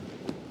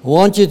I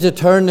want you to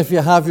turn, if you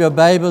have your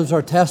Bibles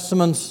or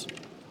Testaments,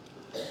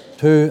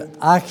 to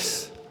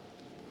Acts,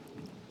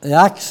 the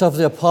Acts of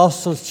the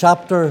Apostles,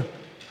 chapter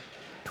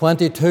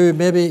 22.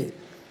 Maybe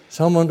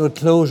someone would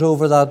close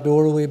over that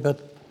door a wee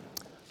bit.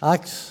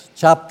 Acts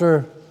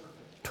chapter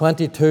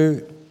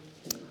 22,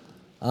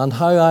 and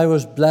how I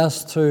was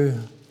blessed through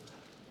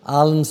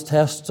Alan's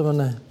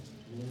testimony.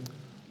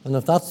 And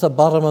if that's the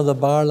bottom of the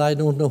barrel, I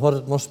don't know what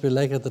it must be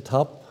like at the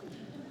top.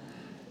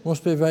 It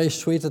must be very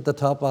sweet at the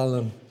top,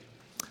 Alan.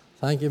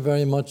 Thank you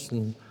very much,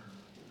 and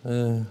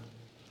the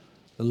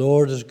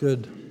Lord is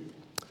good.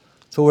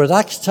 So we're at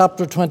Acts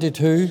chapter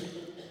 22,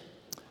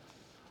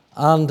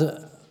 and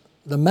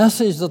the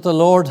message that the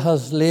Lord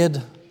has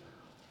laid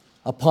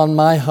upon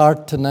my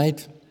heart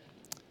tonight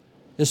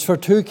is for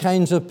two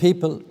kinds of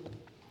people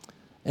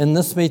in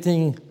this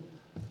meeting,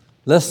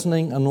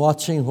 listening and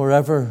watching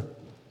wherever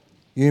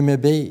you may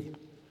be.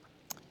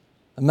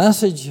 The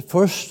message,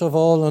 first of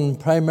all and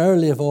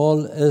primarily of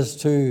all, is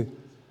to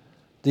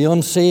the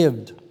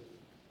unsaved.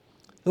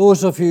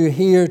 Those of you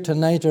here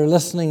tonight or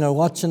listening or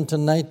watching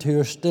tonight who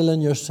are still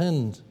in your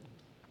sins.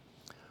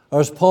 Or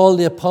as Paul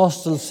the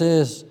Apostle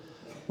says,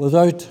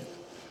 without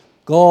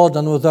God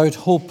and without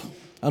hope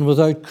and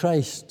without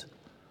Christ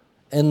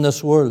in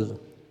this world.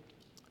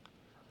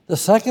 The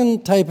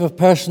second type of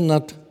person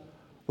that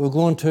we're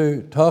going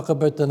to talk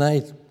about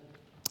tonight,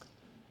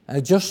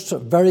 just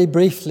very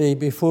briefly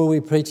before we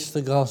preach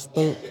the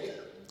gospel,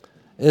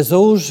 is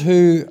those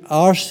who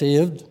are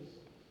saved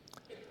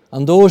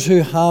and those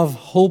who have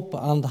hope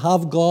and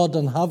have God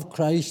and have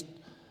Christ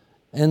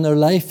in their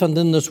life and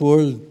in this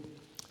world,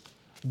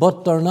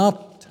 but they're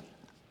not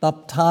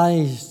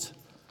baptized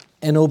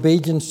in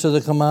obedience to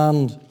the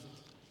command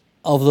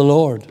of the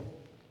Lord.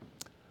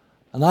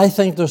 And I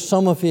think there's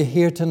some of you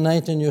here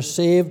tonight and you're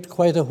saved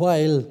quite a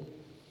while,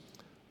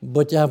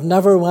 but you have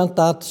never went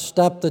that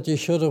step that you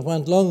should have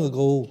went long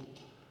ago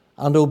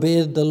and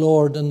obeyed the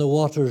Lord in the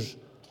waters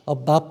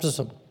of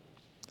baptism.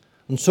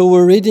 And so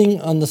we're reading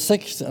on the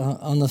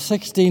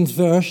 16th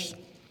verse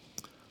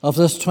of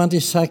this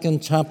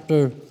 22nd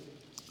chapter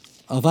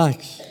of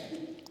Acts.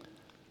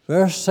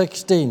 Verse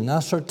 16,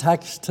 that's our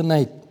text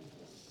tonight.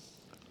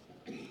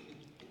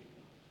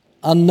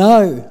 And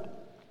now,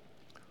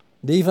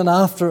 and even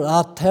after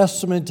that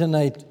testimony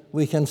tonight,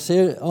 we can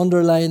say,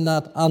 underline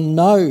that, and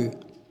now,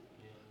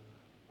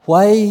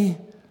 why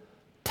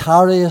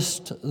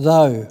tarriest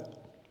thou?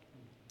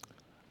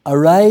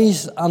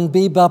 Arise and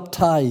be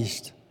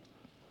baptized,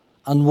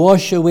 and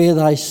wash away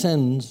thy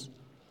sins,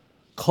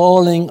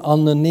 calling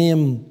on the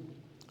name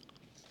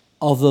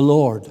of the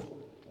Lord.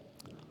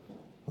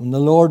 And the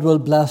Lord will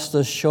bless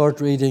this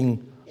short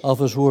reading of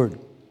His Word.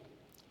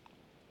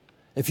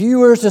 If you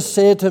were to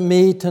say to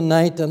me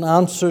tonight an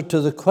answer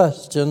to the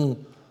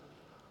question,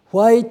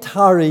 why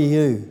tarry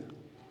you?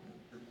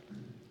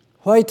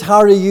 Why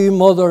tarry you,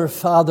 mother,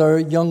 father,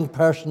 young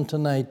person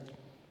tonight,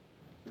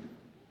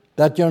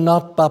 that you're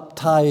not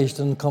baptized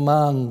in the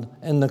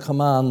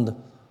command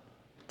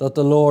that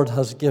the Lord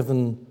has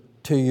given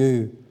to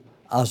you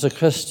as a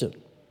Christian?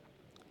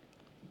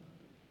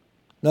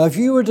 Now, if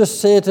you were to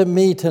say to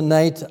me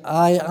tonight,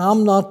 I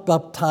am not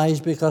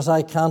baptized because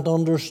I can't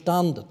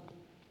understand it.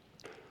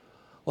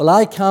 Well,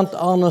 I can't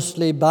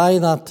honestly buy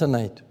that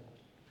tonight.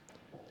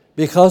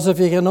 Because if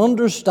you can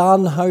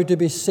understand how to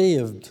be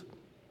saved,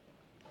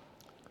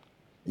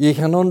 you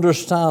can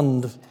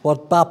understand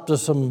what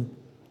baptism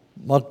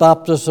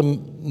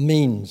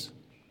means.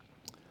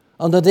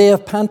 On the day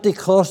of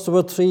Pentecost, there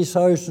were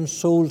 3,000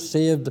 souls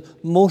saved.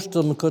 Most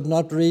of them could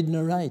not read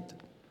nor write,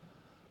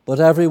 but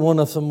every one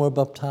of them were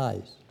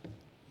baptized.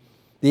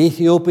 The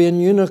Ethiopian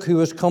eunuch who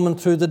was coming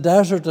through the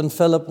desert, and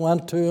Philip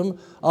went to him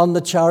on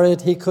the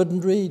chariot, he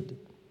couldn't read.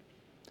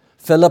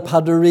 Philip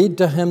had to read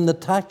to him the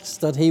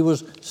text that he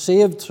was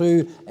saved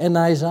through in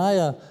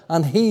Isaiah,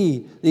 and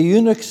he, the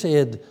eunuch,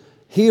 said,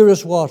 "Here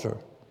is water.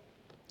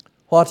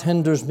 What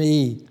hinders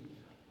me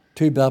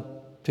to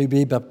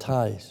be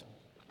baptized?"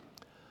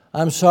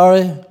 I'm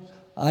sorry,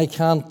 I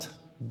can't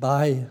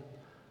buy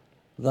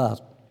that.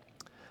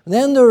 And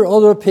then there are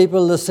other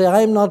people that say,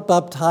 I'm not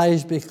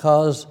baptized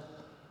because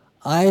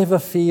I have a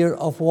fear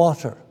of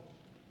water.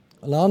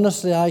 Well,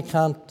 honestly, I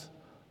can't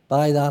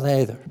buy that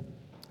either.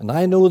 And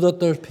I know that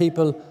there's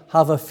people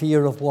have a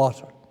fear of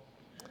water.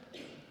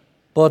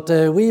 But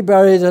we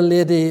buried a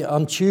lady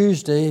on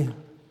Tuesday,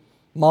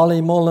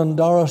 Molly Mullen,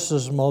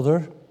 Doris's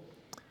mother,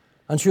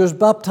 and she was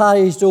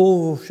baptized, she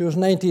was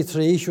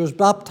 93, she was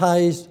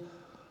baptized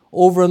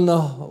over in the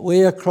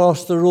way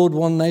across the road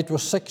one night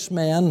with 6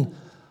 men,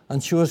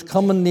 and she was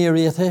coming near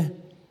 80,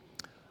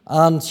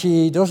 and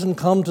she doesn't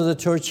come to the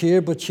church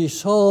here, but she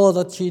saw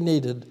that she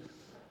needed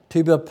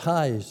to be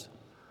baptized,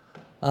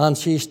 and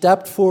she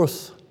stepped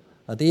forth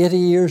at 80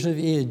 years of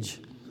age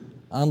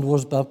and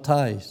was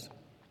baptized.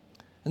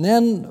 And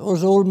then there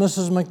was old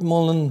Mrs.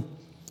 McMullen,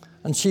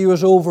 and she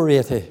was over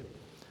 80,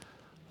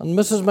 and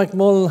Mrs.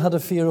 McMullen had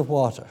a fear of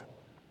water.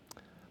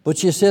 But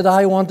she said,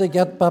 I want to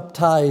get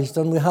baptized.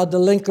 And we had to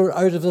link her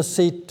out of the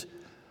seat.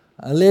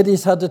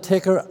 Ladies had to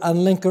take her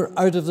and link her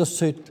out of the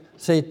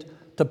seat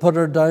to put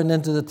her down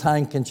into the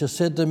tank, and she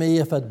said to me,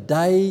 if I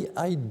die,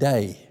 I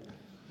die.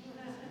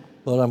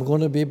 But I'm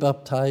going to be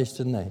baptized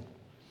tonight.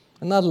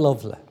 Isn't that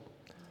lovely?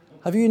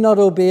 Have you not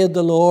obeyed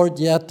the Lord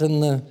yet in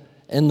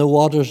the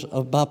waters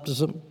of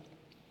baptism?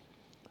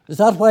 Is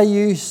that why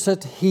you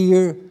sit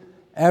here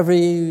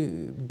every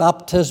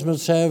baptismal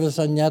service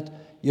and yet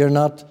you're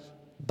not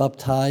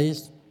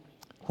baptized?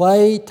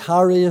 Why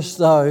tarriest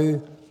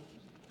thou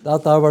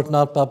that thou art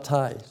not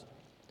baptized?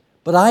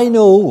 But I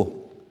know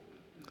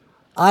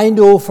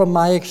from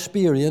my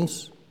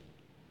experience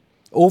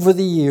over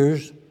the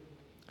years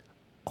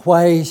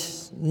why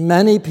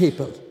many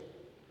people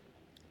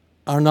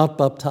are not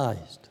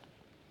baptized.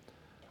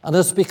 And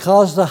it's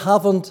because they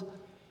haven't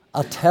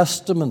a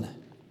testimony.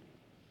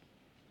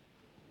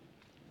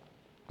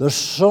 There's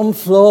some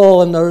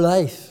flaw in their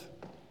life.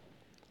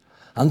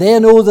 And they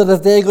know that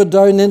if they go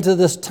down into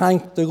this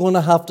tank, they're going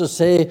to have to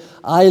say,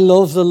 I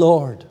love the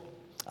Lord.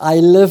 I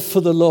live for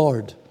the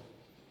Lord.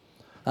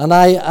 And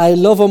I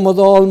love Him with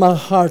all my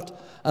heart.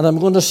 And I'm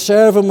going to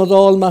serve Him with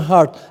all my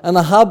heart. And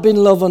I have been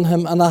loving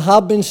Him. And I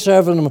have been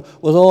serving Him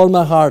with all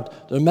my heart.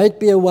 There might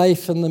be a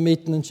wife in the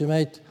meeting and she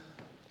might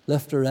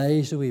lift her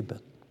eyes a wee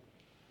bit.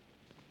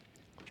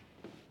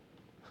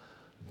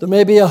 There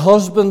may be a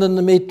husband in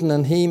the meeting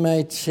and he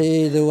might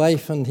say the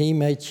wife and he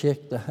might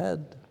shake the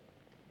head.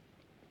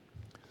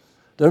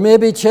 There may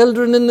be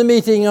children in the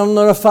meeting and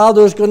their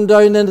father's going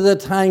down into the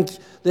tank.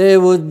 They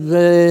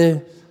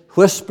would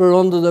whisper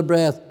under their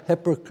breath,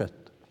 hypocrite.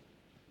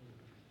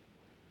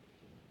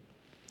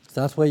 Is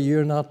that why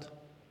you're not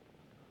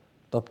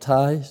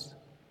baptized?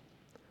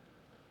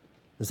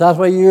 Is that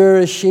why you're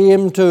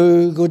ashamed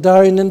to go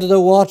down into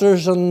the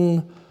waters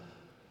and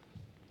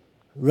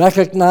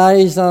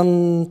recognize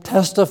and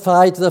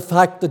testify to the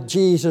fact that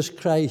Jesus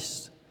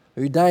Christ,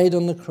 who died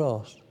on the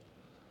cross,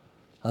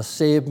 has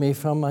saved me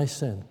from my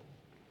sin?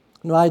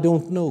 No, I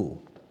don't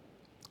know.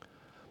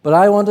 But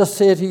I want to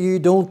say to you,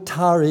 don't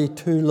tarry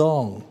too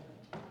long.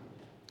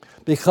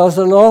 Because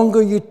the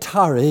longer you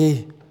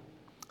tarry,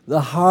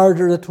 the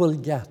harder it will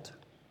get.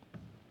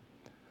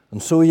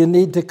 And so you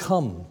need to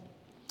come,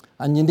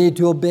 and you need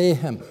to obey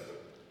Him.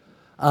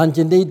 And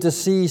you need to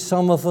see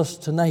some of us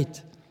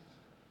tonight,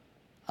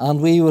 and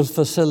we will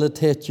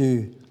facilitate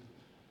you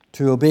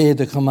to obey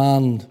the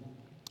command,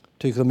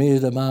 to obey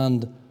the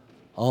demand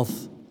of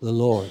the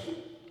Lord.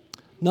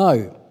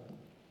 Now,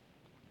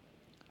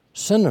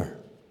 sinner,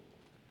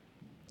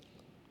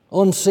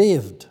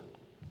 unsaved,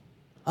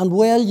 and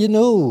well you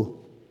know,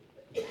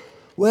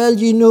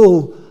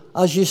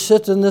 as you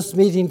sit in this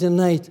meeting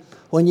tonight,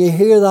 when you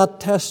hear that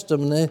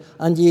testimony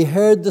and you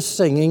heard the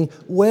singing,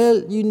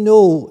 well you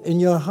know in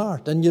your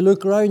heart, and you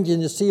look around you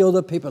and you see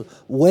other people,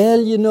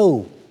 well you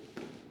know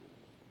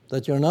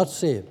that you're not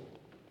saved.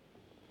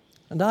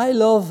 And I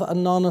love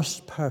an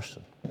honest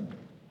person.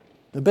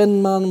 The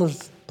bin man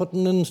was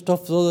putting in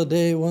stuff the other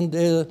day, one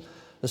day,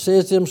 I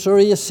says to him, sir, are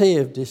you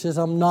saved? He says,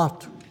 I'm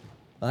not.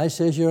 I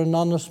says, you're an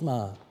honest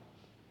man.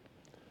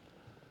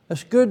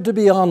 It's good to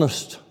be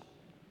honest.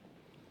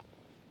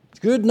 It's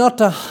good not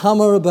to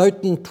hammer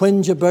about and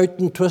twinge about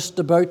and twist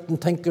about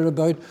and tinker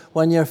about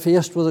when you're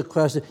faced with a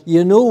question.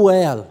 You know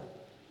well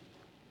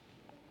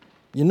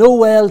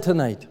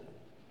tonight,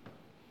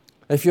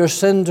 if your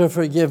sins are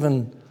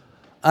forgiven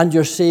and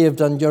you're saved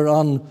and you're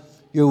on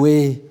your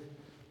way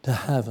to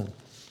heaven.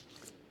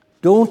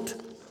 Don't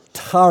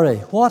tarry.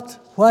 What?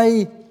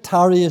 Why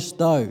tarriest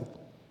thou?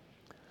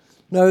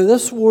 Now,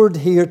 this word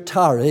here,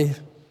 tarry,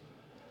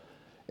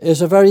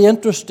 is a very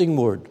interesting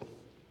word.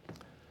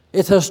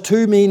 It has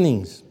two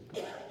meanings.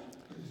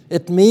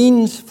 It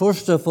means,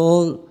 first of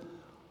all,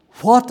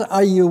 what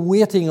are you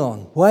waiting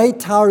on? Why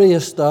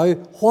tarriest thou?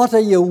 What are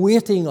you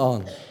waiting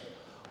on?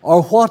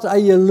 Or what are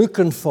you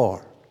looking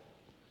for?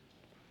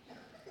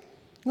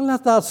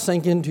 Let that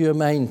sink into your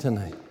mind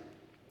tonight.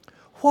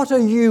 What are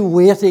you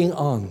waiting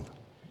on?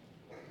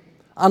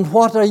 And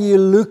what are you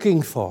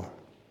looking for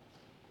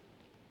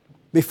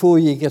before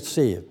you get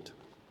saved?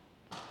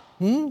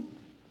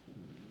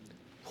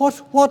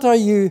 What are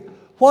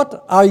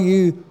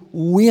you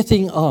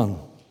waiting on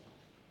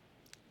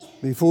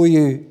before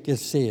you get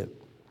saved?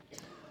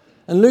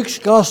 In Luke's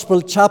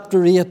Gospel,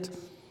 chapter 8,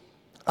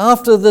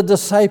 after the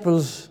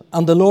disciples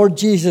and the Lord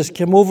Jesus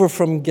came over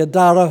from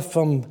Gadara,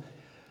 from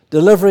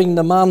delivering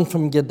the man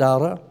from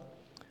Gadara,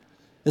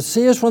 it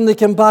says when they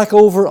came back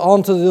over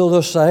onto the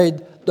other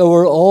side, they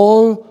were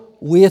all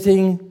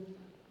waiting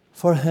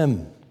for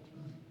Him.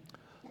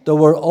 They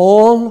were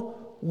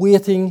all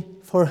waiting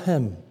for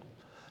Him.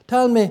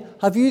 Tell me,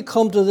 have you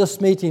come to this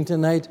meeting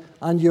tonight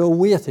and you're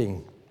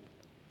waiting?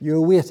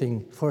 You're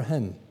waiting for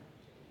Him.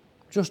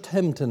 Just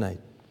Him tonight.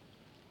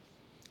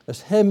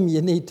 It's Him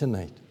you need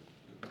tonight.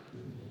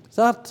 Is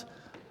that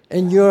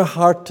in your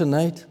heart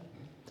tonight?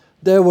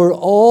 They were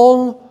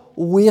all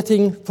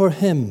waiting for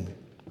Him.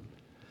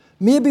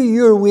 Maybe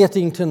you're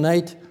waiting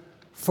tonight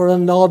for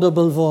an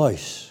audible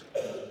voice.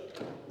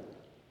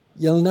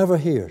 You'll never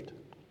hear it.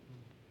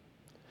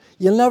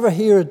 You'll never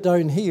hear it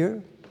down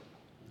here,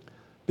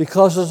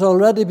 because it's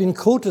already been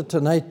quoted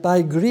tonight,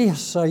 by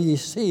grace are ye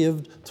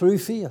saved through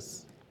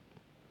faith.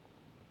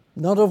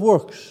 not of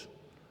works,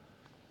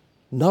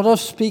 not of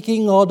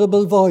speaking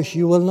audible voice.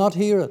 You will not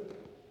hear it.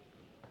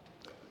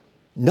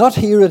 Not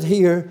hear it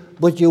here,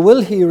 but you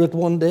will hear it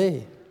one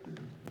day.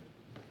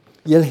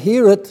 You'll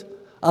hear it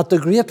at the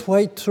great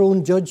white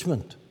throne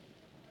judgment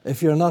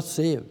if you're not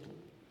saved.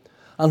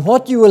 And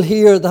what you will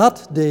hear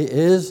that day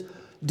is,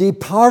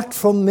 "Depart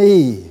from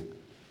me,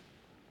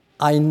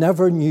 I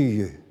never knew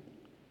you."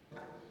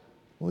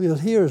 Well, you'll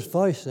hear his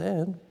voice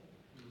then.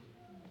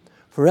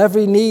 For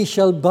every knee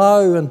shall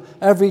bow and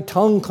every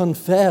tongue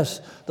confess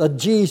that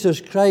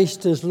Jesus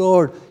Christ is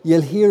Lord.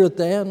 You'll hear it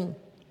then.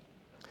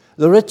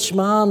 The rich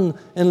man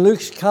in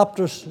Luke's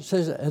chapter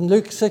says, in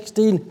Luke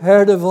 16,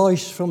 heard a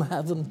voice from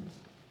heaven.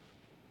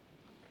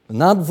 And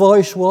that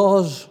voice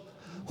was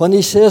when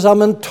he says,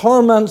 "I'm in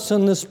torments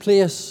in this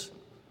place.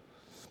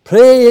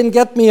 Pray and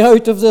get me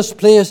out of this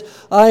place.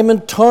 I'm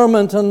in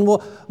torment and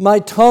my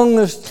tongue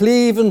is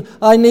cleaving.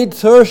 I need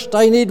thirst.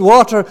 I need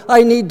water.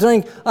 I need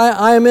drink.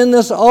 I'm in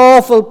this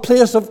awful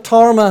place of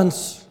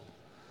torments."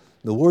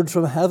 The word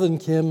from heaven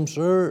came,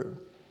 "Sir,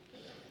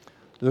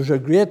 there's a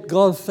great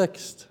gulf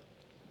fixed,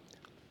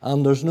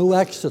 and there's no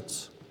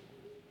exits,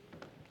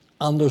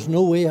 and there's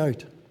no way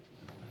out."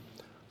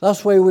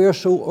 That's why we're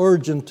so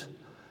urgent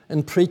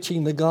in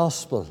preaching the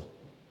gospel.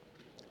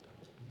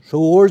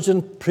 So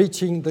urgent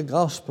preaching the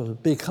gospel,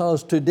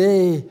 because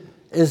today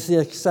is the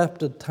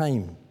accepted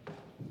time.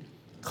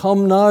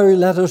 "Come now,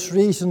 let us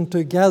reason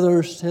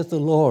together, saith the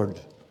Lord.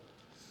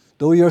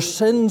 Though your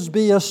sins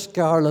be as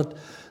scarlet,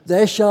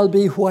 they shall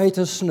be white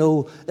as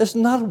snow."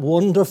 Isn't that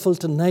wonderful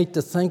tonight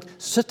to think,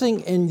 sitting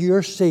in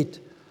your seat,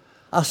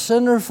 a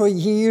sinner for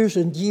years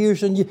and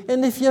years and years,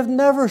 and if you've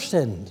never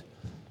sinned,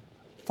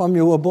 from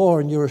you were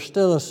born, you were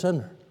still a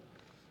sinner.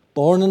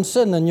 Born in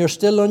sin, and you're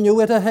still on your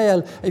way to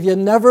hell if you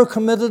never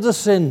committed a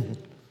sin.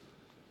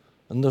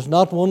 And there's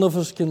not one of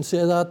us can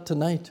say that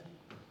tonight.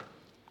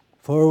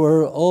 For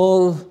we're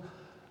all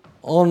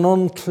an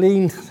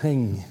unclean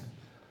thing.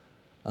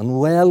 And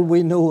well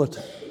we know it,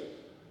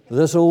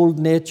 this old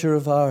nature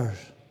of ours.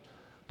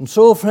 And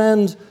so,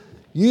 friends,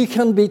 you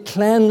can be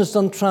cleansed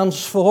and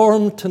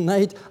transformed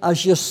tonight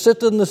as you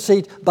sit in the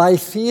seat by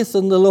faith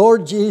in the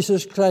Lord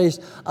Jesus Christ.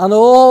 And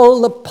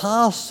all the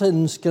past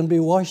sins can be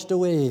washed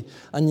away.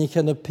 And you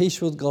can have peace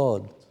with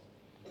God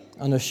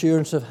and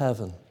assurance of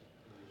heaven.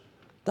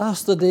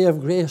 That's the day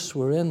of grace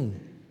we're in.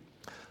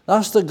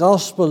 That's the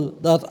gospel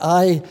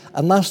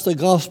and that's the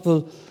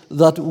gospel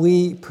that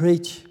we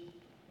preach.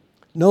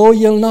 No,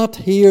 you'll not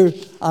hear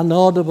an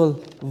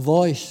audible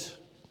voice.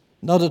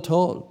 Not at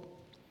all.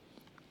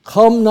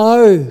 "Come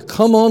now,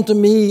 come unto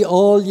me,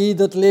 all ye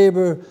that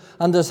labour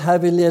and is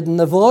heavy laden."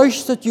 The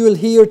voice that you'll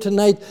hear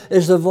tonight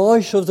is the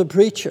voice of the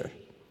preacher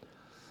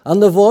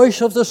and the voice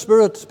of the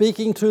Spirit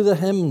speaking through the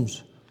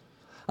hymns.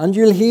 And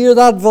you'll hear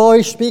that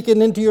voice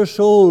speaking into your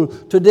soul.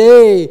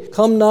 Today,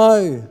 come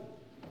now.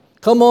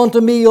 "Come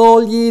unto me,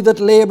 all ye that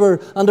labour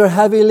and are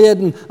heavy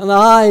laden, and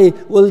I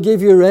will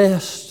give you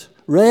rest."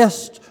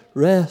 Rest,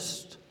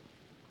 rest.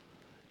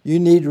 You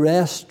need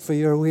rest for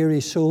your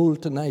weary soul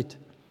tonight.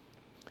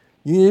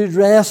 You need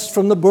rest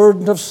from the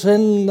burden of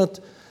sin that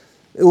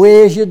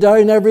weighs you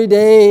down every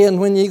day. And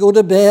when you go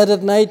to bed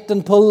at night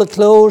and pull the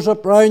clothes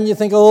up round, you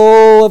think,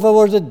 "Oh, if I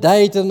were to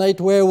die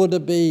tonight, where would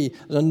it be?"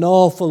 It's an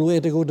awful way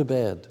to go to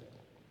bed.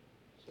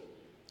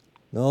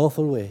 An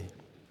awful way.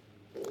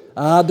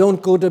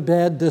 Don't go to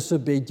bed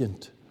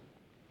disobedient.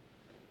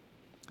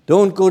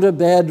 Don't go to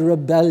bed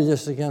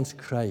rebellious against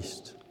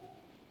Christ.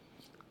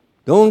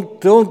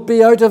 Don't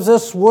be out of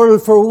this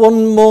world for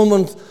one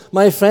moment,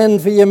 my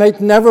friend, for you might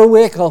never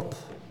wake up.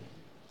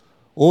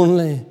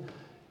 Only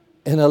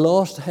in a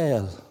lost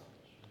hell.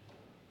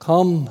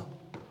 Come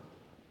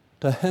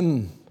to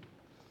Him,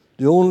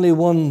 the only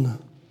one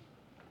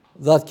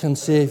that can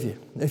save you.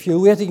 If you're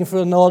waiting for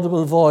an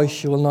audible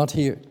voice, you will not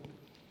hear.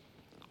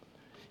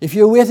 If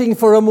you're waiting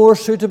for a more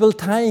suitable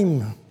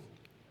time,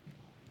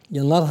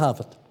 you'll not have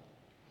it.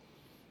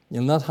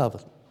 You'll not have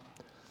it.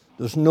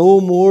 There's no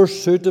more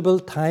suitable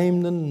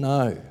time than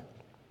now.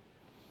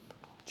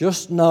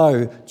 Just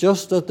now,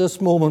 just at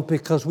this moment,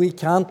 because we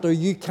can't or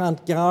you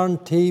can't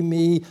guarantee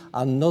me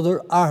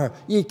another hour.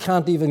 You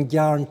can't even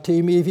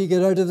guarantee me if you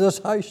get out of this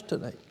house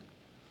tonight.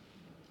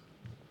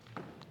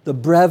 The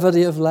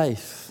brevity of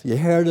life. You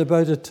heard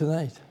about it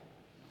tonight.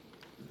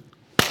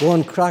 Go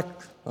and crack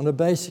on a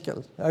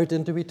bicycle out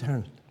into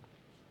eternity.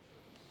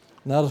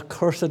 And that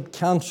accursed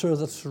cancer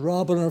that's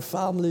robbing our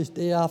families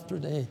day after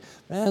day.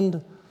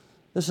 And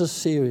this is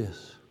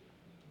serious.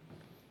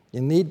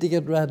 You need to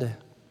get ready.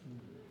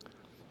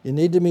 You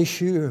need to be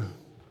sure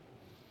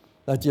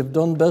that you've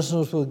done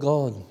business with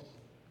God.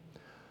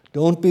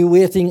 Don't be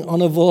waiting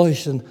on a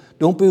voice, and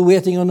don't be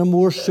waiting on a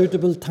more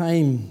suitable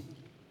time.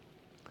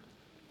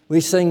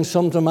 We sing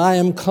sometimes, "I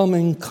am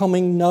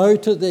coming now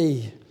to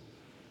thee.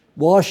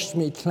 Wash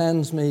me,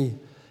 cleanse me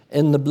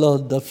in the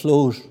blood that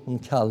flows from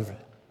Calvary."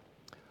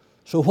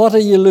 So what are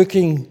you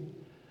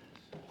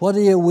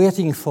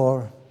waiting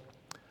for?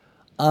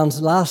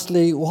 And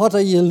lastly, what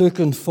are you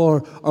looking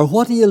for? Or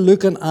what are you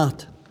looking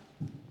at?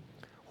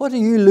 What are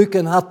you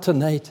looking at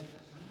tonight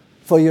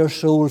for your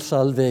soul's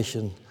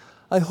salvation.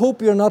 I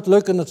hope you're not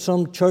looking at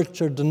some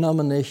church or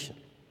denomination.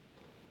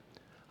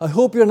 I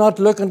hope you're not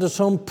looking to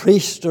some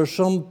priest or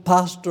some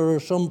pastor or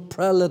some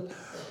prelate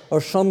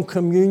or some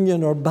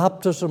communion or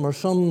baptism or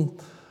something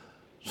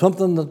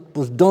that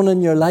was done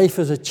in your life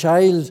as a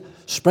child,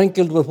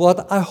 sprinkled with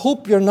what. I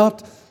hope you're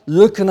not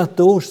looking at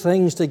those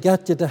things to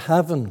get you to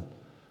heaven.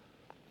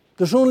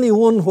 There's only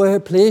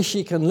one place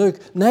you can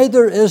look.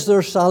 Neither is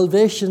there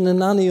salvation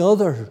in any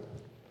other.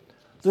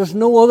 There's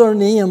no other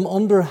name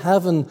under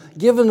heaven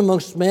given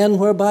amongst men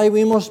whereby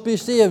we must be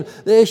saved.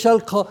 They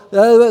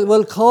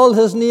will call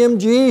his name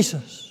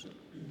Jesus,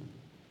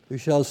 who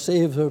shall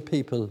save their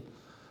people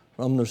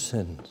from their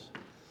sins.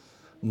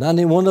 And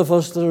any one of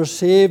us that are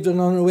saved and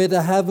on our way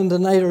to heaven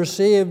tonight are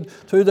saved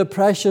through the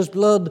precious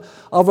blood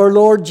of our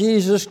Lord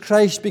Jesus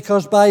Christ,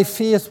 because by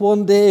faith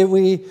one day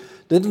we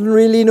didn't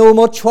really know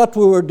much what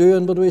we were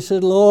doing, but we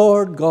said,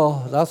 Lord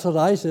God, that's what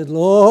I said,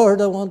 Lord,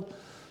 I want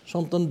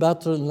something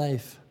better in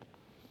life.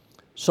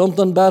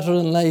 Something better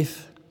in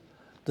life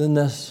than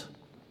this.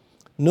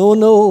 No,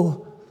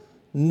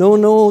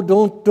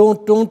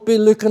 don't be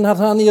looking at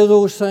any of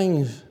those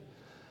things.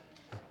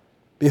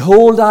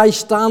 Behold, I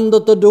stand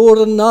at the door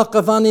and knock.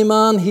 If any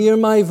man hear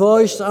my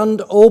voice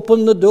and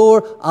open the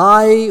door,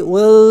 I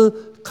will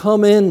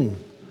come in.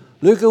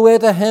 Look away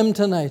to him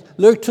tonight.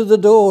 Look to the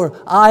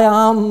door. I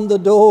am the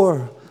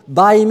door.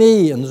 By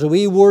me. And there's a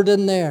wee word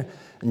in there.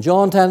 In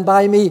John 10,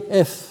 by me,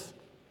 if.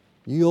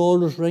 You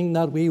always ring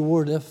that wee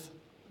word, if.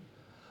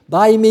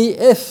 By me,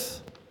 if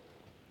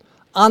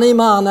any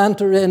man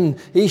enter in,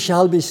 he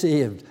shall be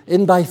saved.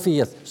 In by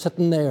faith,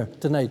 sitting there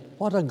tonight.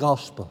 What a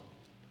gospel.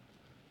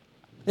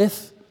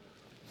 If.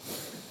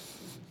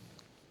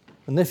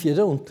 And if you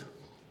don't,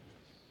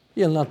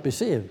 you'll not be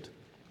saved.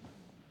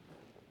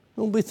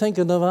 Don't be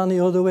thinking of any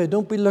other way.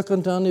 Don't be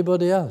looking to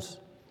anybody else.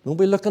 Don't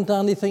be looking to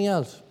anything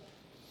else.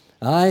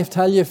 I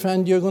tell you,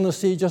 friend, you're going to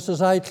see just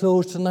as I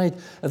close tonight,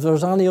 if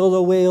there's any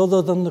other way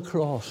other than the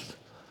cross,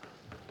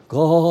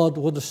 God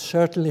would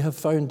certainly have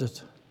found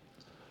it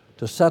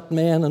to set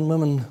men and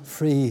women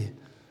free.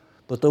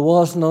 But there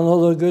wasn't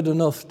another good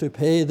enough to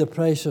pay the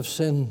price of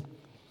sin.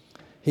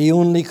 He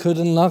only could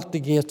unlock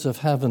the gates of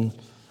heaven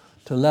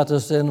to let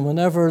us in.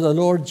 Whenever the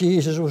Lord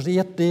Jesus was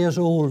 8 days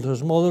old,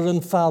 his mother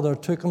and father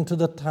took him to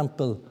the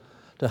temple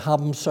to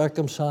have him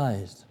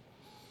circumcised.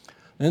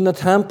 In the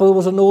temple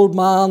was an old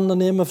man, the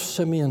name of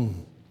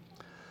Simeon.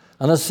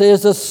 And it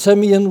says that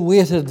Simeon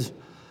waited,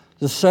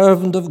 the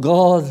servant of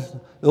God,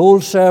 the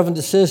old servant.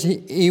 It says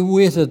he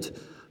waited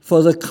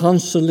for the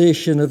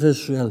consolation of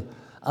Israel,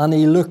 and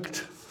he looked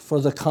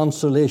for the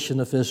consolation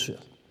of Israel.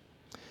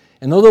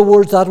 In other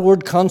words, that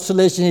word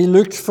consolation, he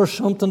looked for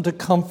something to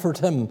comfort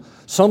him,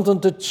 something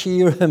to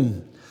cheer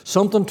him,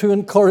 something to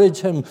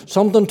encourage him,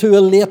 something to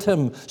elate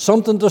him,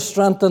 something to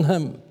strengthen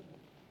him.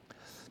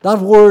 That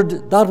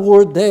word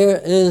there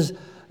is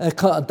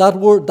that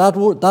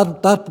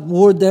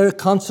word there,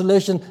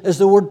 consolation, is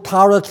the word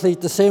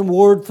paraclete, the same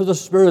word for the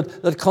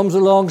Spirit that comes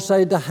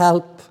alongside to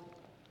help.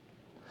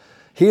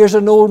 Here's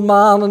an old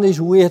man and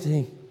he's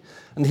waiting.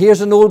 And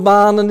here's an old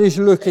man and he's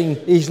looking.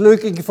 He's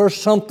looking for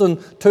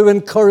something to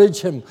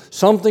encourage him,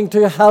 something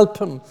to help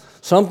him,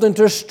 something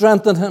to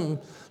strengthen him,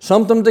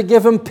 something to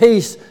give him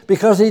peace,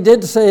 because he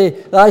did say,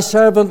 thy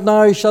servant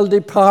now shall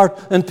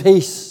depart in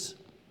peace.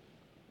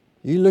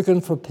 You looking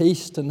for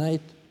peace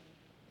tonight?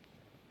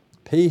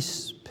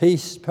 Peace,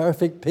 peace,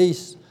 perfect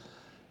peace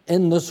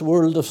in this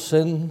world of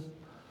sin.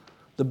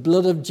 The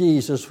blood of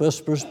Jesus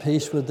whispers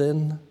peace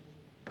within.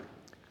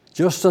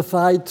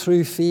 Justified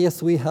through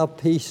faith, we have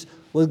peace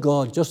with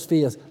God. Just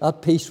faith,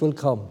 that peace will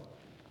come.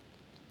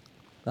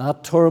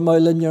 That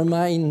turmoil in your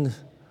mind,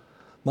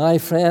 my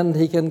friend,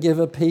 he can give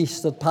a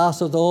peace that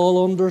passeth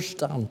all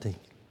understanding.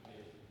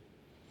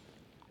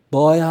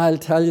 Boy, I'll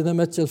tell you, the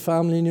Mitchell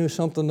family knew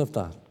something of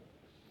that.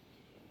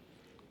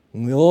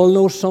 And we all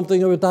know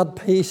something about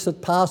that peace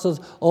that passes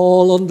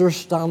all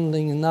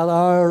understanding in that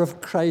hour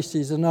of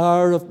crisis, an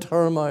hour of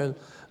turmoil,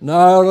 an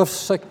hour of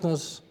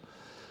sickness,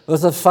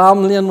 with the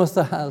family and with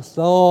the health.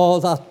 Oh,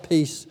 that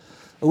peace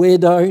way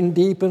down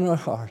deep in our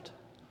heart.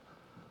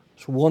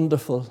 It's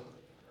wonderful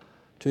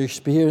to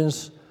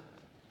experience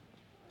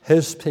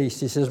his peace.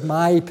 He says,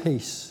 my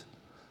peace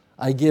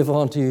I give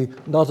unto you,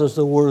 not as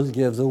the world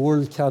gives. The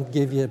world can't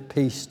give you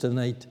peace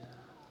tonight.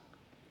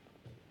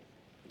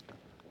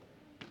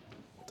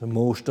 The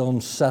most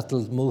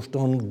unsettled, most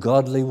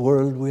ungodly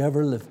world we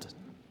ever lived in.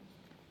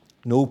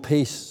 No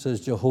peace, says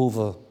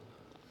Jehovah,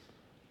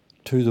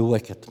 to the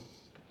wicked.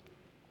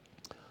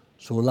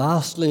 So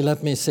lastly,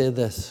 let me say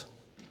this.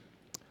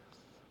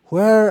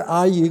 Where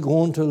are you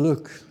going to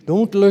look?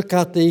 Don't look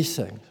at these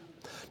things.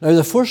 Now,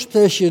 the first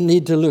place you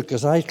need to look,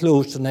 as I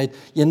close tonight,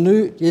 you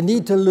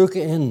need to look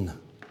in.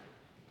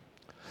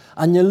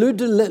 And you need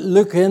to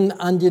look in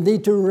and you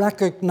need to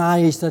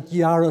recognize that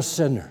you are a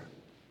sinner.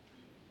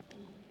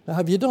 Now,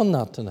 have you done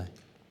that tonight?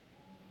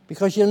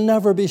 Because you'll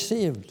never be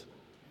saved.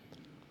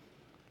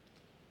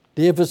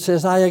 David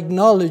says, I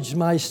acknowledge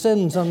my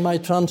sins and my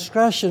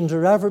transgressions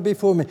are ever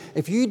before me.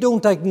 If you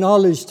don't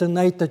acknowledge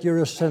tonight that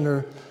you're a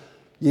sinner,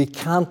 you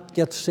can't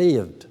get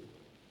saved.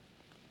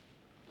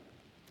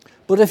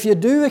 But if you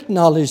do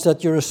acknowledge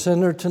that you're a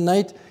sinner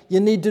tonight, you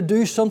need to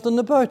do something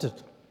about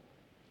it.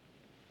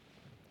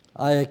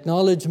 I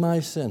acknowledge my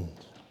sin.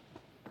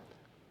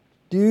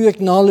 Do you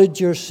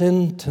acknowledge your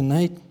sin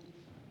tonight?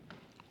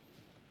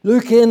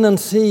 Look in and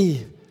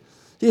see.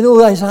 You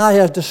know,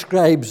 Isaiah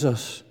describes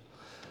us.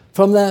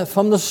 From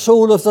the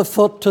sole of the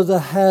foot to the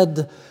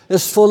head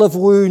is full of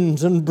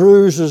wounds and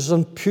bruises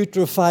and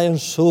putrefying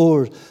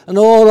sores, and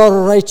all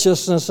our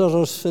righteousness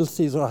are as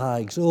filthy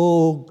rags.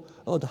 Oh,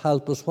 God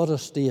help us, what a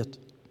state.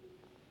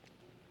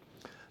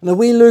 And if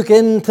we look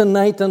in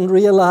tonight and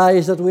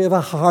realize that we have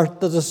a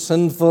heart that is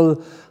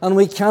sinful and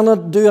we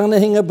cannot do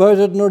anything about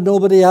it, nor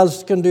nobody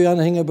else can do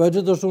anything about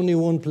it, there's only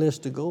one place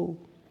to go.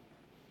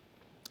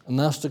 And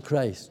that's to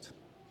Christ.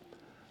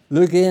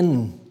 Look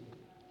in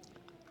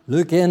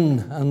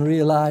and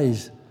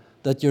realize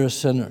that you're a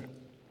sinner.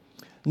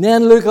 And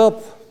then look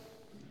up.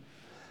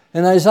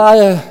 In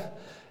Isaiah,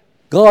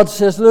 God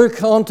says,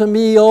 "Look unto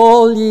me,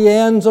 all ye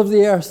ends of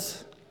the earth.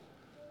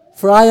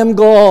 For I am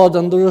God,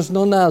 and there is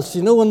none else."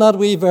 You know, in that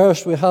wee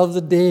verse, we have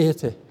the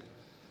deity.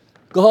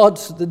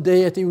 God's the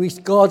deity.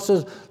 God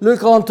says,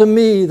 "Look unto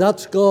me,"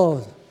 that's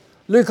God.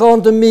 "Look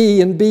unto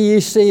me, and be ye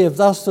saved,"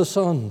 that's the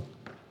Son.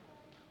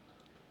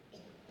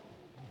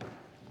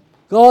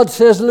 God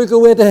says, look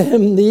away to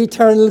Him, the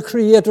eternal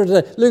Creator.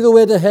 Look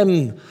away to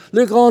Him.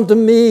 Look unto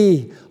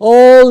me,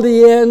 all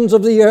the ends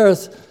of the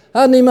earth.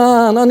 Any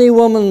man, any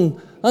woman,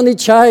 any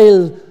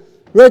child,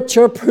 rich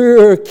or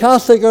poor,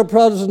 Catholic or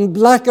Protestant,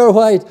 black or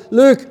white,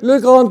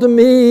 look unto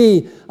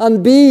me,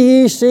 and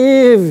be ye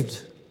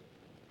saved.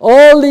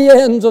 All the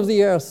ends of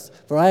the earth,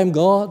 for I am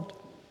God,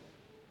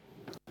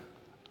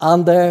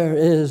 and there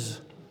is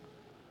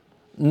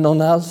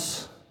none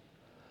else.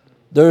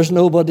 There's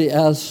nobody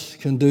else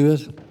can do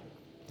it.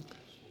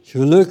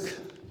 You look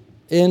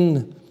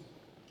in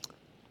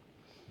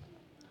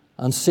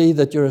and see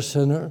that you're a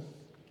sinner.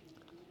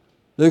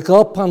 Look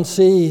up and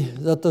see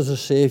that there's a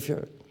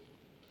Savior.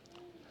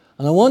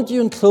 And I want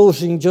you in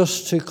closing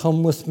just to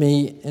come with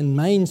me in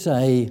mind's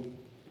eye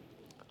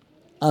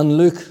and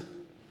look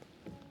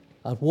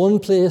at one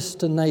place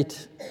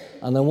tonight,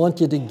 and I want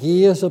you to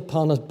gaze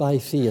upon it by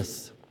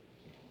faith.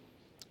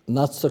 And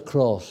that's the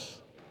cross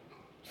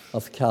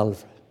of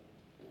Calvary.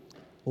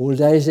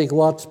 Old Isaac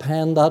Watts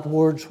penned that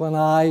words, "When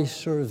I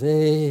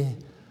survey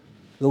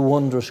the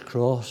wondrous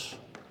cross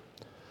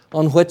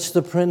on which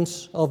the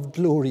Prince of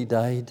Glory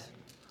died."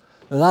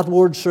 Now that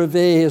word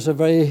survey is a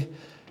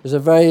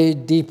very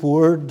deep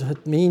word.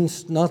 It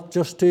means not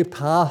just to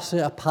pass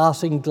a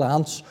passing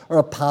glance or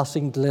a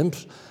passing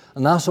glimpse.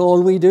 And that's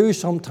all we do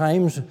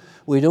sometimes.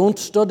 We don't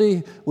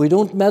study, we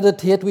don't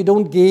meditate, we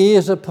don't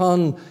gaze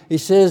upon. He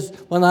says,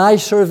 "When I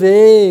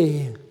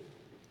survey,"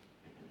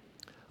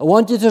 I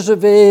want you to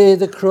survey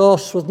the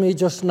cross with me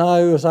just now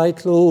as I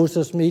close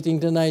this meeting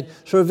tonight.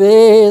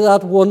 Survey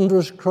that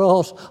wondrous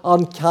cross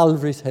on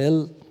Calvary's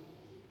Hill.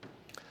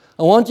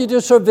 I want you to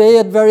survey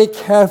it very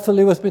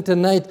carefully with me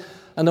tonight.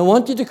 And I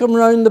want you to come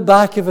round the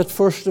back of it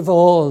first of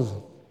all.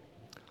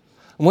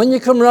 And when you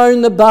come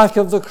round the back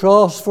of the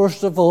cross,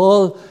 first of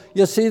all,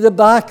 you see the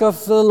back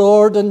of the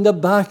Lord and the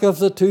back of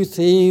the two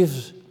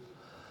thieves.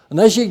 And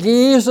as you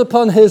gaze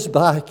upon His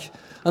back,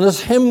 and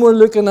it's Him we're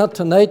looking at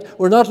tonight,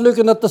 we're not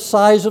looking at the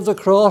size of the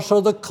cross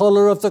or the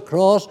colour of the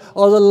cross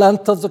or the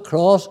length of the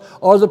cross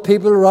or the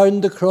people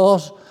around the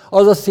cross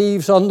or the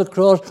thieves on the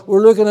cross.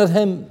 We're looking at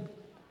Him.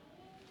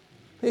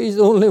 He's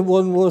the only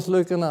one worth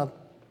looking at.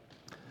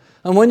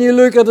 And when you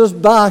look at His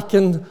back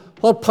and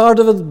what part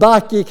of His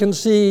back you can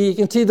see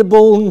the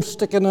bones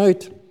sticking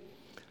out.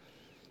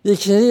 You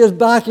can see His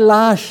back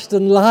lashed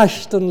and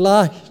lashed and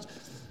lashed.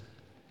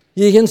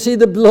 You can see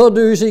the blood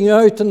oozing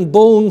out and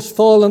bones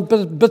falling,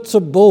 bits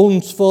of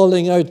bones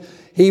falling out.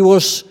 He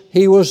was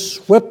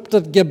whipped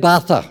at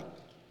Gabbatha.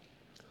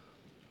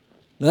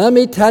 Now, let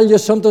me tell you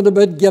something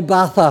about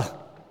Gabbatha.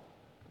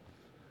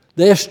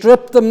 They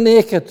stripped Him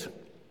naked.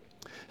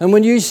 And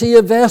when you see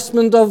a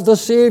vestment of the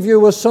Savior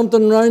with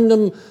something round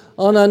Him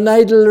on an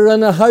idol or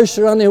in a house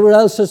or anywhere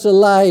else, it's a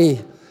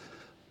lie.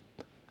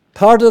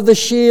 Part of the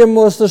shame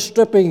was the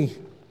stripping.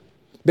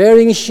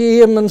 Bearing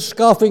shame and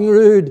scoffing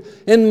rude,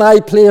 in my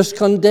place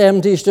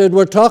condemned He stood.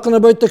 We're talking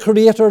about the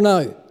Creator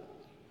now.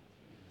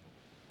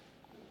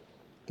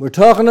 We're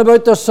talking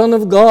about the Son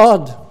of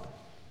God.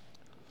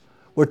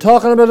 We're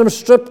talking about Him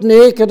stripped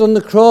naked on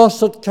the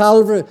cross at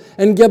Calvary.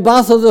 In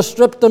Gabbatha, they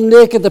stripped Him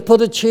naked. They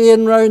put a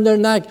chain round their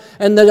neck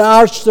and they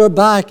arched their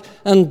back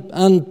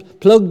and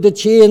plugged the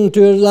chain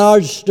to a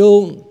large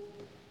stone.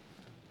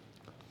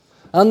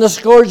 And the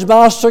scourge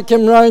master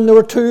came round. There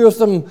were two of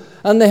them,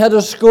 and they had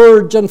a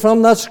scourge, and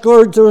from that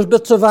scourge there was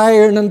bits of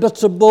iron and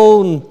bits of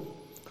bone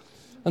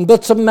and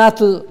bits of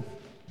metal.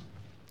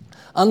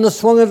 And they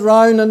swung it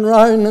round and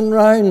round and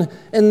round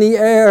in the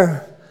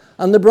air,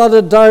 and they brought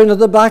it down at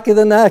the back of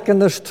the neck,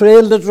 and they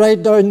trailed it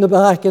right down the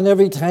back, and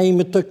every time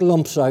it took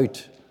lumps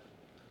out.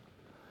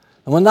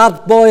 And when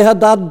that boy had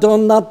that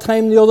done, that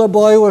time the other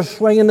boy was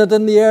swinging it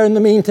in the air in the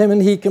meantime,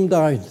 and he came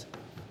down.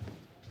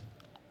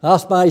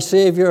 That's my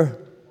Saviour.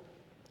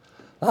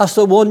 That's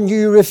the one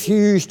you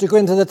refuse to go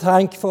into the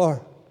tank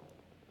for.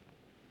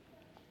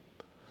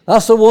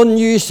 That's the one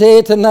you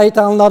say tonight,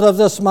 I'll not have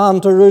this man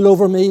to rule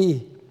over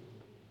me.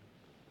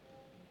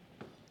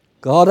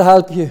 God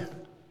help you.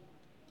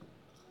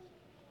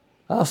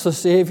 That's the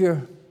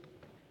Saviour.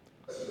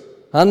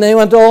 And they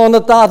went on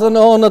at that and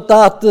on at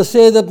that to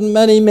say that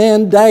many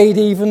men died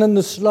even in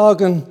the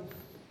slogging.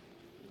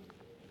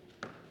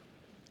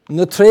 And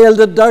they trailed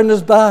it down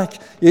his back.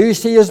 You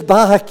see his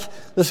back,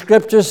 the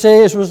scripture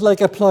says, was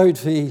like a ploughed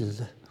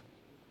field.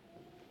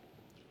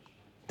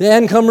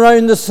 Then come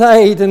round the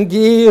side and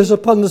gaze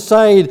upon the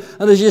side.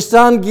 And as you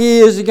stand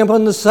gazing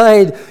upon the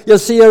side, you'll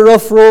see a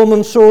rough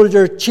Roman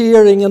soldier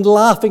cheering and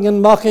laughing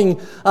and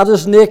mocking at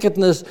his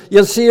nakedness.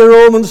 You'll see a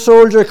Roman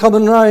soldier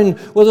coming round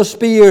with a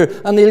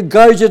spear, and he'll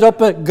gouge it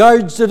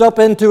up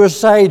into his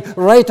side,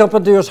 right up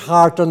into his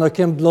heart, and there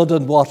came blood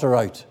and water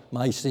out.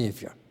 My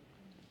Saviour.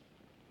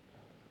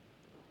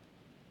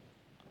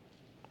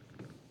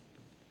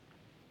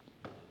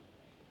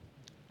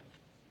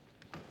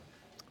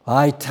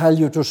 I tell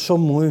you, it was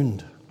some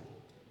wound.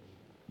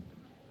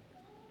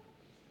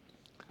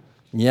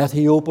 And yet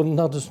he opened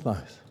not his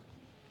mouth.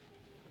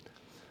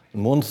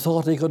 And one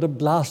thought he could have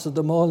blasted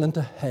them all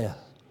into hell.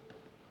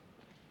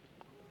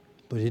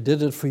 But he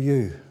did it for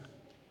you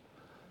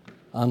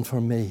and for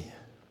me.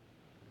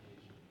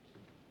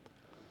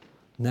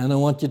 And then I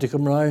want you to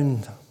come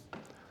round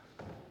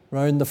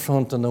the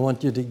front, and I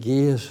want you to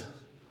gaze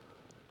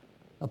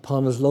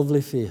upon his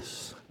lovely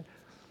face.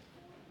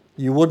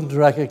 You wouldn't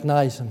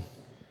recognize him.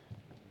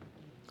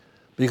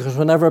 Because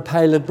whenever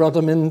Pilate brought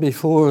him in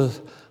before,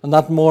 and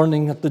that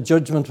morning at the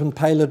judgment when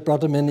Pilate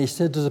brought him in, he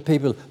said to the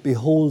people,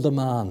 behold the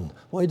man.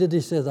 Why did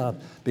he say that?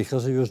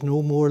 Because he was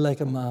no more like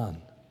a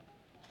man.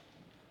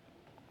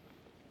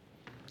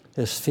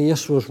 His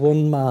face was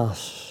one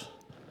mass,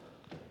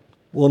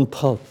 one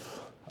pulp,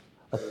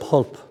 a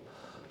pulp.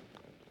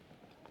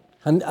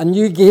 And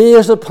you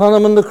gaze upon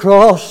him on the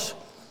cross,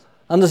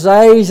 and his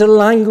eyes are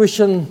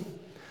languishing,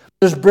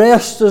 his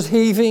breast is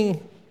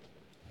heaving,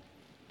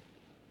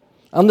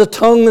 and the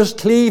tongue is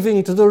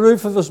cleaving to the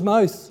roof of his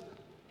mouth.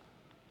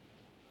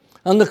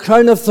 And the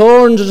crown of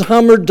thorns is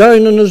hammered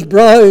down on his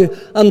brow,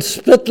 and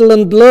spittle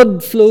and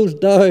blood flows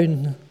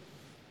down.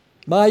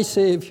 My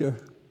Saviour,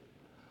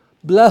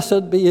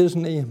 blessed be his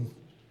name.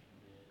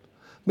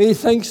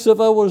 Methinks if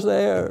I was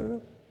there,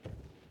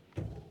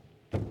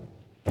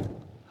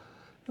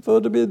 if I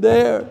would have been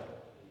there,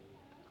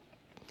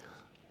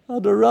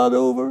 I'd have ran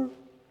over,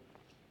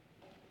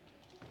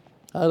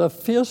 I'd have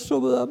faced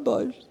some of that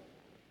boys.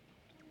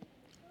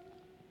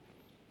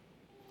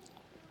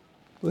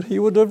 But he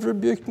would have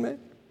rebuked me.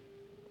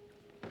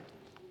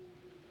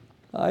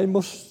 I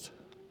must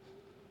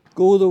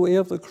go the way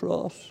of the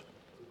cross.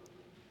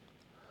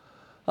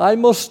 I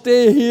must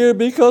stay here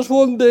because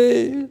one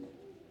day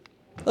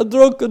a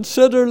drunken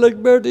sinner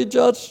like Bertie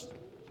Johnson,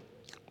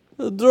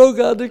 a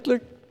drug addict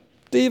like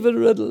David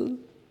Riddle,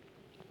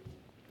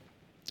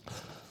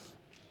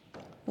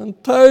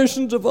 and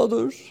thousands of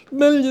others,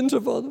 millions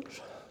of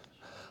others,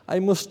 I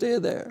must stay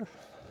there,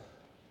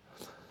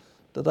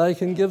 that I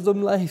can give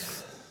them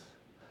life,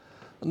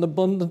 an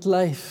abundant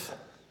life,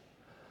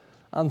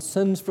 and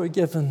sins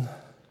forgiven,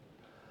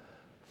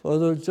 for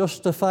they're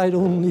justified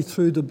only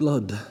through the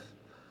blood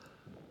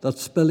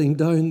that's spilling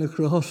down the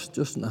cross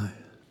just now.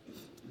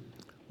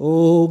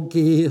 Oh,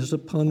 gaze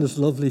upon his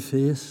lovely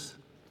face.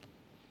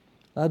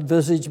 That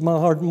visage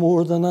marred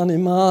more than any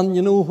man.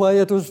 You know why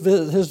it was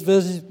his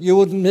visage? You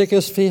wouldn't make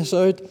his face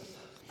out.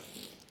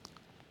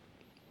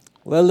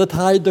 Well, they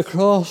tied the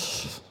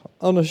cross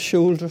on his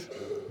shoulder.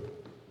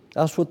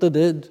 That's what they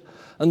did.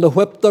 And they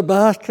whipped their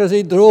back as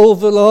he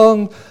drove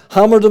along,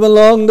 hammered him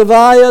along the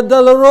Via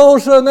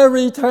Dolorosa, and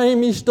every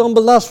time he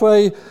stumbled, that's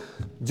why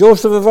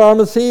Joseph of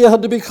Arimathea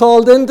had to be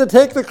called in to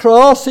take the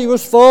cross. He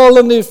was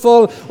falling, he'd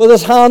fall with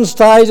his hands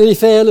tied, and he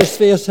fell, his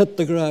face hit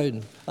the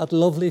ground. That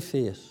lovely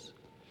face.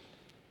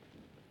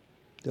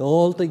 The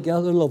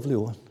altogether lovely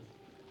one.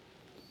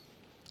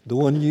 The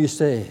one you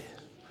say,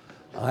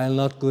 I'll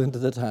not go into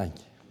the tank.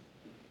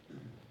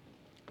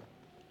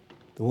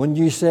 The one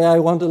you say, I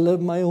want to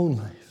live my own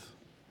life.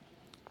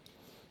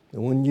 The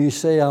one you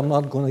say, I'm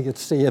not going to get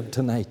saved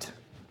tonight.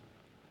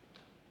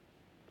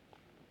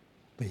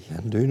 But he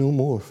can do no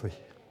more for you.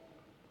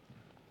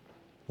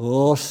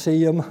 Oh,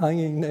 see him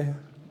hanging there.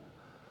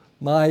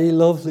 My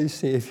lovely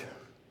Saviour.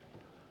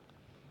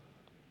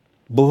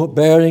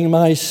 Bearing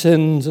my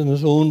sins in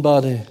his own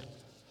body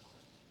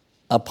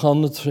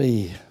upon the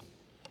tree.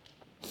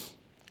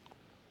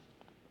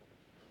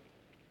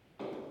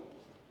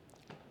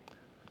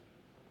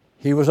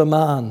 He was a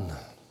man.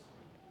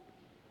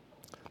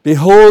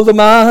 Behold the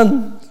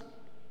man,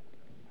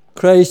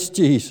 Christ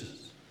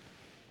Jesus.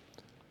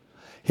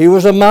 He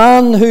was a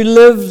man who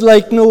lived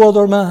like no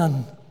other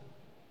man.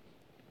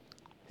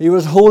 He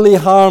was wholly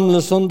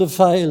harmless,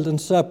 undefiled, and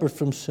separate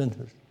from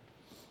sinners.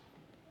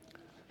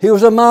 He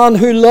was a man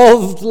who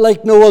loved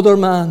like no other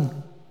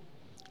man.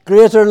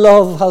 Greater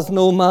love hath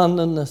no man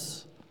than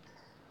this,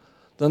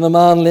 than a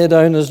man lay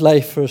down his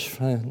life for his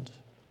friend.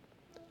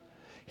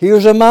 He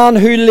was a man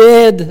who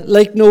led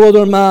like no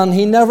other man.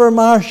 He never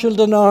marshaled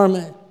an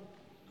army.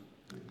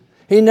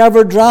 He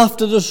never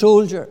drafted a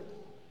soldier.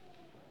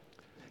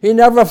 He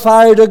never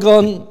fired a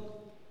gun.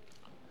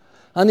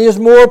 And he has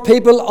more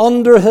people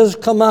under his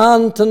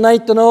command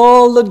tonight than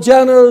all the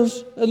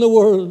generals in the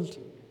world.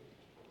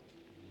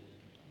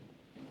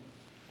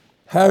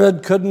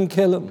 Herod couldn't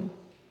kill him.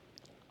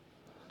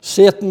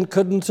 Satan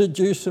couldn't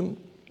seduce him.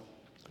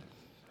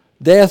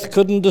 Death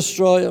couldn't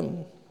destroy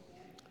him.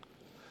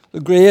 The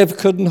grave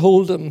couldn't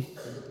hold him.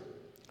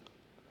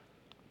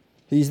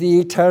 He's the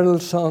eternal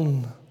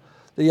Son,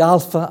 the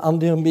Alpha and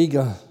the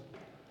Omega.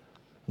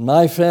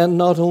 My friend,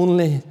 not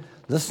only,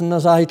 listen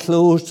as I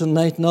close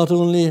tonight, not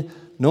only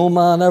no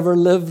man ever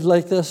lived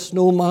like this,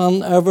 no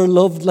man ever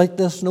loved like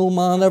this, no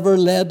man ever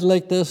led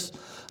like this,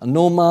 and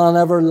no man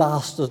ever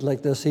lasted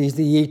like this. He's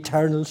the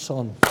eternal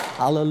Son.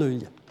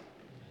 Hallelujah.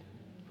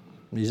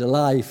 And he's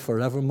alive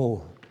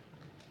forevermore.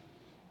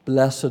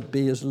 Blessed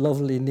be his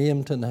lovely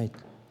name tonight.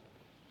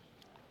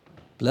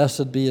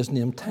 Blessed be his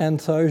name.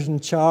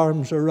 10,000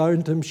 charms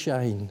around him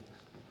shine.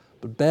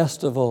 But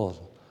best of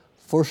all,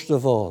 first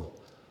of all,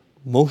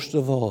 most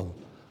of all,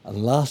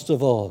 and last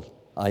of all,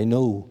 I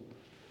know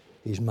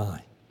he's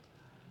mine.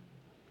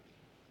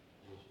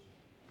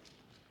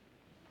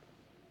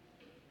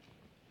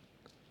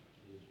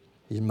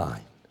 He's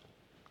mine.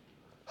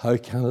 How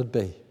can it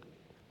be?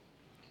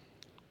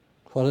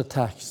 What a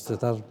text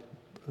that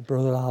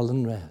Brother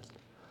Alan read.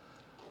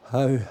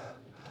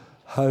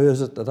 How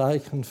is it that I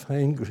can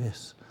find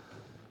grace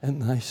in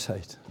thy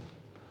sight?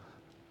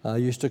 I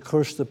used to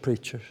curse the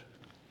preachers.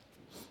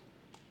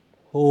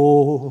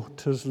 Oh,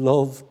 'tis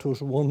love,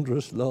 'tis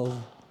wondrous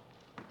love.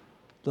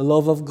 The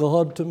love of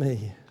God to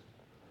me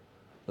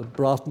that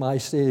brought my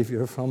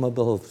Saviour from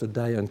above to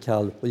die on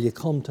Calvary. Will you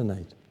come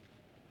tonight?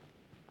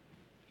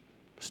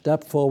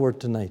 Step forward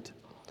tonight.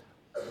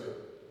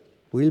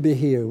 We'll be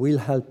here. We'll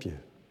help you.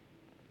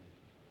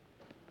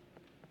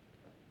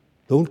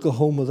 Don't go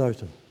home without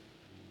him.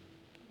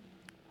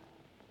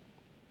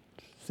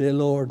 Say,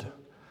 Lord,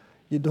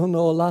 you done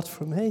all that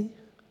for me.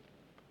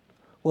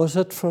 Was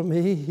it for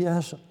me?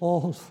 Yes,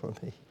 all for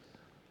me.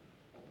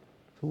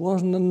 There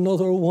wasn't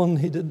another one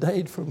he'd have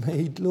died for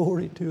me.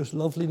 Glory to his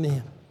lovely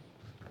name.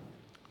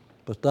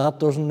 But that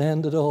doesn't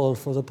end at all,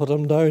 for they put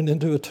him down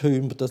into a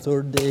tomb, but the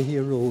third day he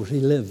arose. He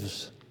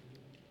lives.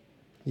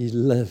 He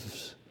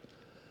lives.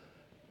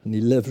 And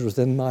he lives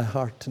within my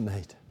heart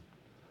tonight.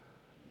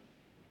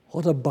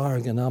 What a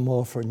bargain I'm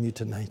offering you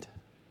tonight.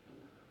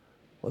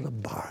 What a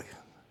bargain.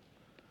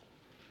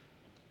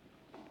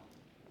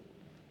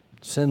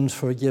 Sins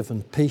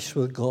forgiven, peace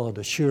with God,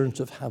 assurance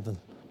of heaven,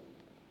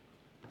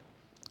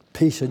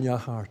 peace in your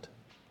heart.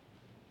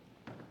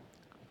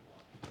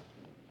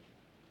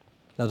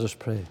 Let us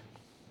pray.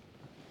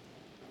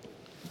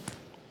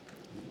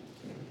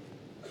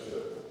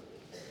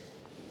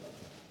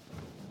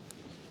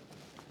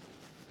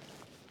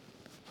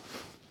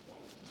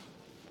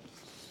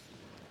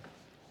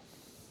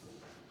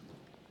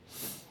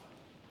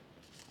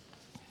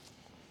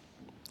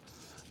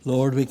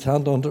 Lord, we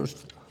can't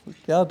understand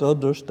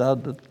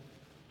it.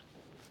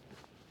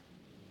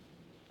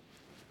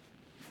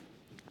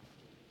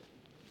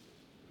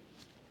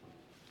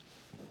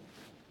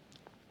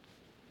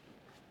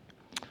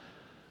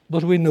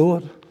 But we know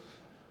it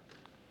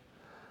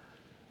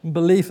and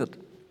believe it.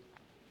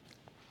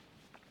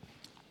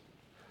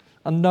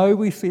 And now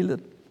we feel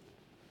it.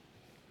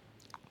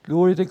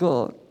 Glory to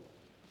God.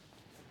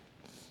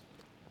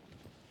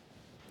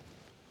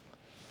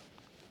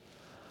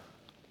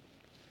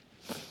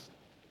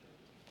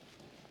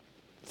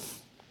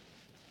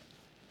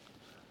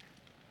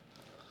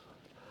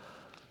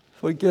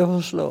 Forgive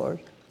us, Lord,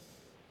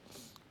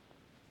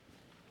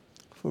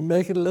 for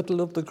making little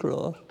of the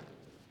cross.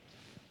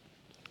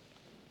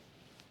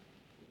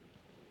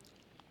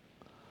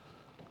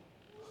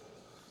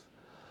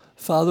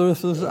 Father,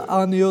 if there's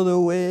any other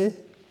way, if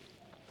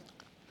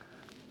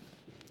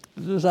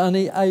there's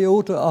any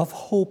iota of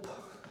hope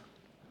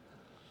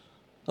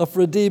of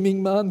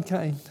redeeming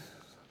mankind,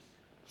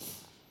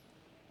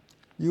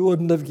 you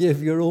wouldn't have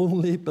given your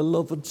only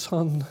beloved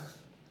Son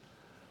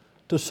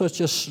to such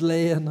a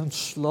slaying and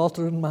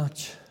slaughtering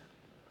match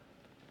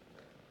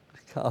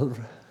at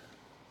Calvary.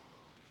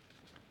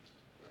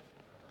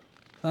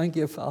 Thank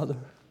you, Father.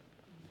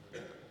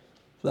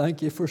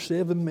 Thank you for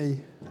saving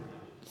me.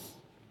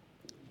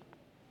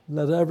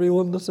 Let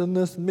everyone that's in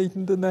this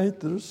meeting tonight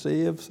that is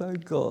saved,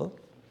 thank God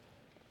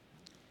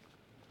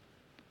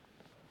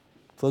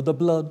for the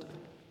blood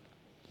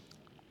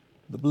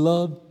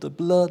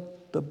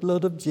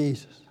of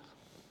Jesus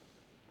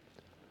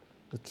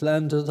that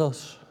cleanses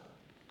us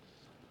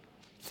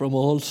from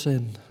all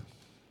sin.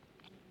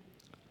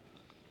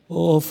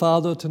 Oh,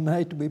 Father,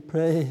 tonight we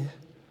pray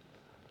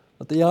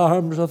that the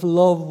arms of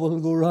love will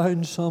go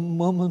round some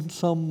woman,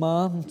 some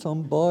man,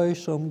 some boy,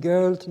 some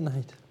girl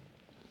tonight.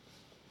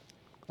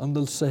 And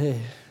they'll say,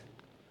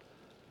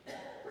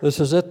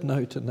 this is it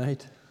now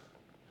tonight.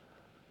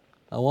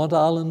 I want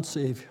Alan's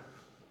Saviour.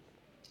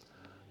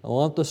 I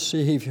want the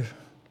Saviour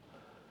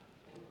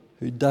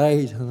who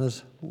died and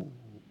has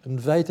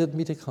invited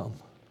me to come.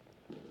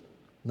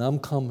 And I'm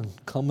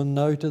coming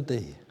now to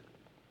thee.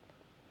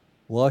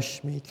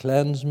 Wash me,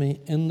 cleanse me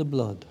in the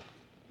blood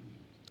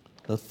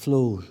that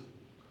flows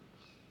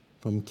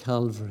from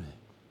Calvary.